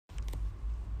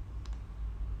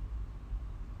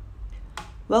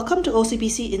Welcome to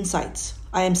OCBC Insights.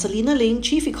 I am Selina Ling,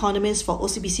 Chief Economist for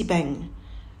OCBC Bank.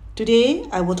 Today,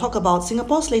 I will talk about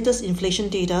Singapore's latest inflation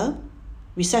data,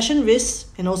 recession risks,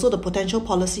 and also the potential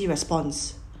policy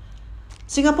response.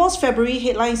 Singapore's February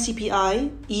headline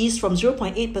CPI eased from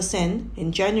 0.8%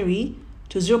 in January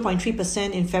to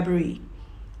 0.3% in February.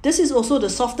 This is also the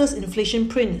softest inflation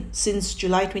print since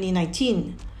July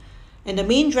 2019. And the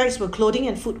main drags were clothing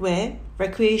and footwear,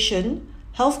 recreation,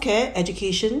 healthcare,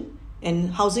 education,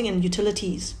 and housing and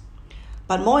utilities.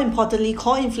 But more importantly,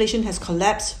 core inflation has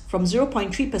collapsed from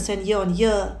 0.3%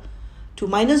 year-on-year to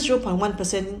minus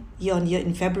 0.1% year-on-year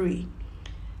in February.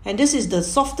 And this is the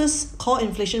softest core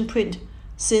inflation print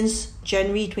since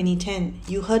January 2010.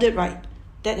 You heard it right.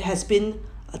 That has been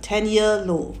a 10-year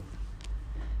low.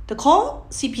 The core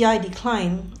CPI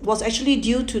decline was actually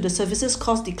due to the services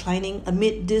cost declining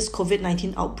amid this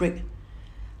COVID-19 outbreak.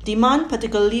 Demand,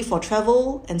 particularly for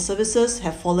travel and services,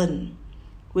 have fallen.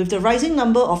 With the rising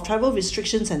number of travel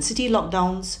restrictions and city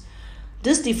lockdowns,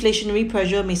 this deflationary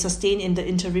pressure may sustain in the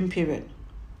interim period.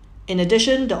 In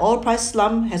addition, the oil price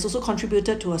slump has also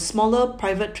contributed to a smaller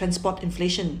private transport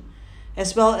inflation,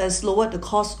 as well as lowered the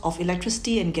cost of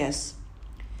electricity and gas.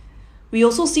 We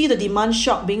also see the demand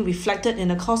shock being reflected in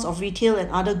the cost of retail and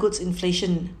other goods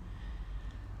inflation.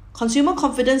 Consumer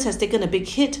confidence has taken a big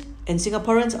hit, and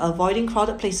Singaporeans are avoiding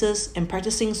crowded places and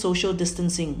practicing social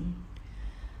distancing.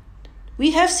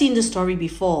 We have seen this story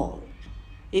before.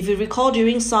 If you recall,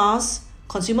 during SARS,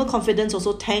 consumer confidence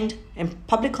also tanked and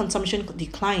public consumption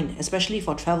declined, especially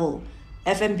for travel,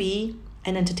 F&B,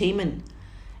 and entertainment.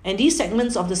 And these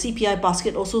segments of the CPI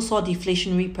basket also saw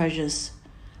deflationary pressures.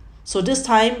 So this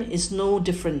time is no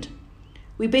different.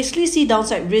 We basically see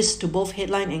downside risks to both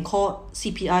headline and core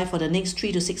CPI for the next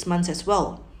 3 to 6 months as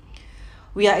well.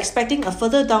 We are expecting a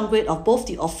further downgrade of both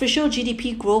the official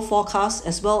GDP growth forecast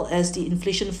as well as the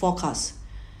inflation forecast.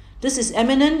 This is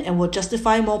imminent and will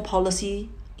justify more policy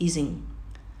easing.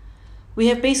 We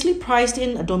have basically priced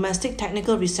in a domestic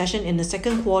technical recession in the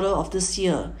second quarter of this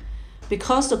year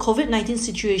because the COVID-19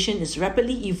 situation is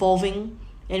rapidly evolving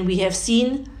and we have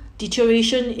seen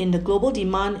deterioration in the global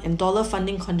demand and dollar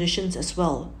funding conditions as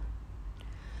well.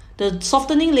 The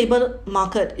softening labour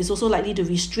market is also likely to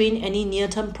restrain any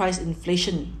near-term price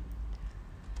inflation.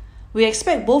 We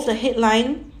expect both the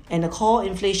headline and the core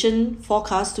inflation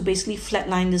forecast to basically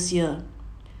flatline this year,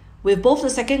 with both the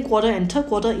second quarter and third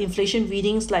quarter inflation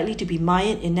readings likely to be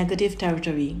mired in negative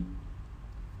territory.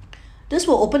 This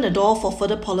will open the door for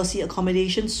further policy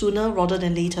accommodation sooner rather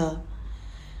than later.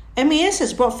 MAS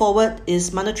has brought forward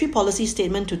its monetary policy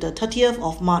statement to the 30th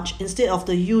of March instead of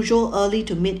the usual early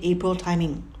to mid-April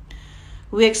timing.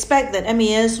 We expect that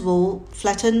MAS will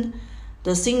flatten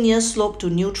the sing-near slope to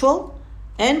neutral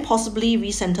and possibly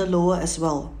recenter lower as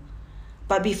well.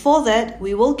 But before that,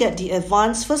 we will get the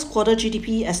advanced first quarter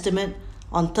GDP estimate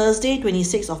on Thursday,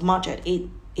 26th of March at 8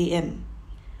 a.m.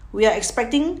 We are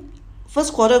expecting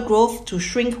first quarter growth to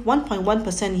shrink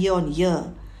 1.1%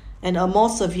 year-on-year and a more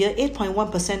severe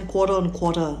 8.1%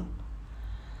 quarter-on-quarter.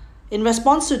 In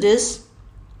response to this,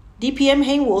 DPM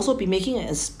Heng will also be making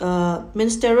a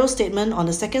ministerial statement on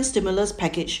the second stimulus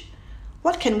package.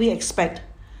 What can we expect?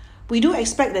 We do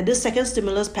expect that this second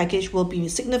stimulus package will be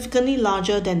significantly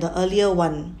larger than the earlier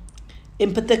one.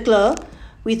 In particular,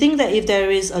 we think that if there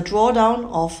is a drawdown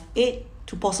of $8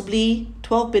 to possibly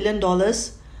 $12 billion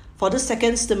for the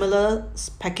second stimulus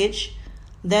package,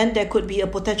 then there could be a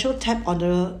potential tap on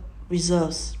the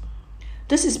reserves.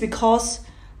 This is because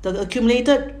the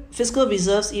accumulated fiscal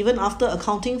reserves, even after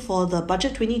accounting for the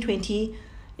budget 2020,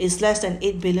 is less than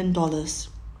 $8 billion.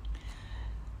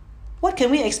 What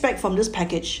can we expect from this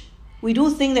package? We do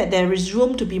think that there is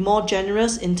room to be more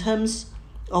generous in terms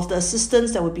of the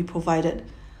assistance that will be provided.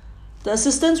 The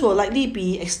assistance will likely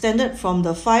be extended from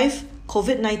the 5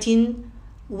 COVID-19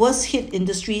 worst hit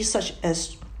industries such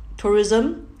as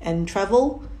tourism and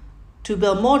travel to be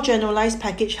a more generalized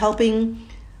package helping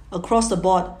across the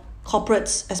board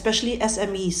corporates, especially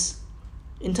SMEs,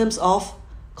 in terms of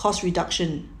cost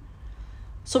reduction.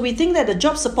 So we think that the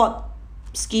job support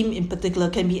scheme in particular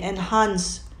can be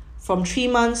enhanced from 3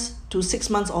 months to 6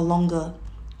 months or longer.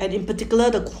 And in particular,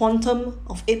 the quantum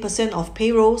of 8% of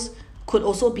payrolls could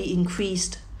also be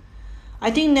increased.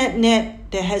 I think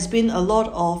net, there has been a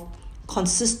lot of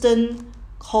consistent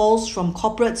calls from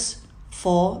corporates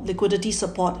for liquidity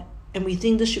support, and we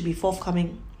think this should be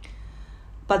forthcoming.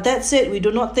 But that said, we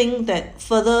do not think that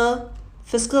further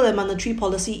fiscal and monetary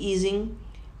policy easing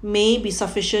may be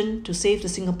sufficient to save the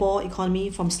Singapore economy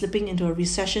from slipping into a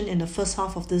recession in the first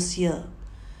half of this year.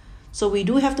 So we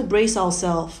do have to brace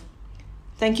ourselves.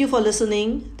 Thank you for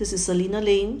listening. This is Selina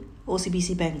Ling,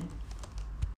 OCBC Bank.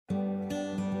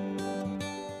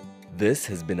 This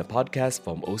has been a podcast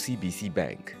from OCBC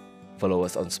Bank. Follow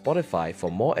us on Spotify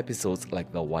for more episodes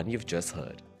like the one you've just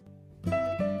heard.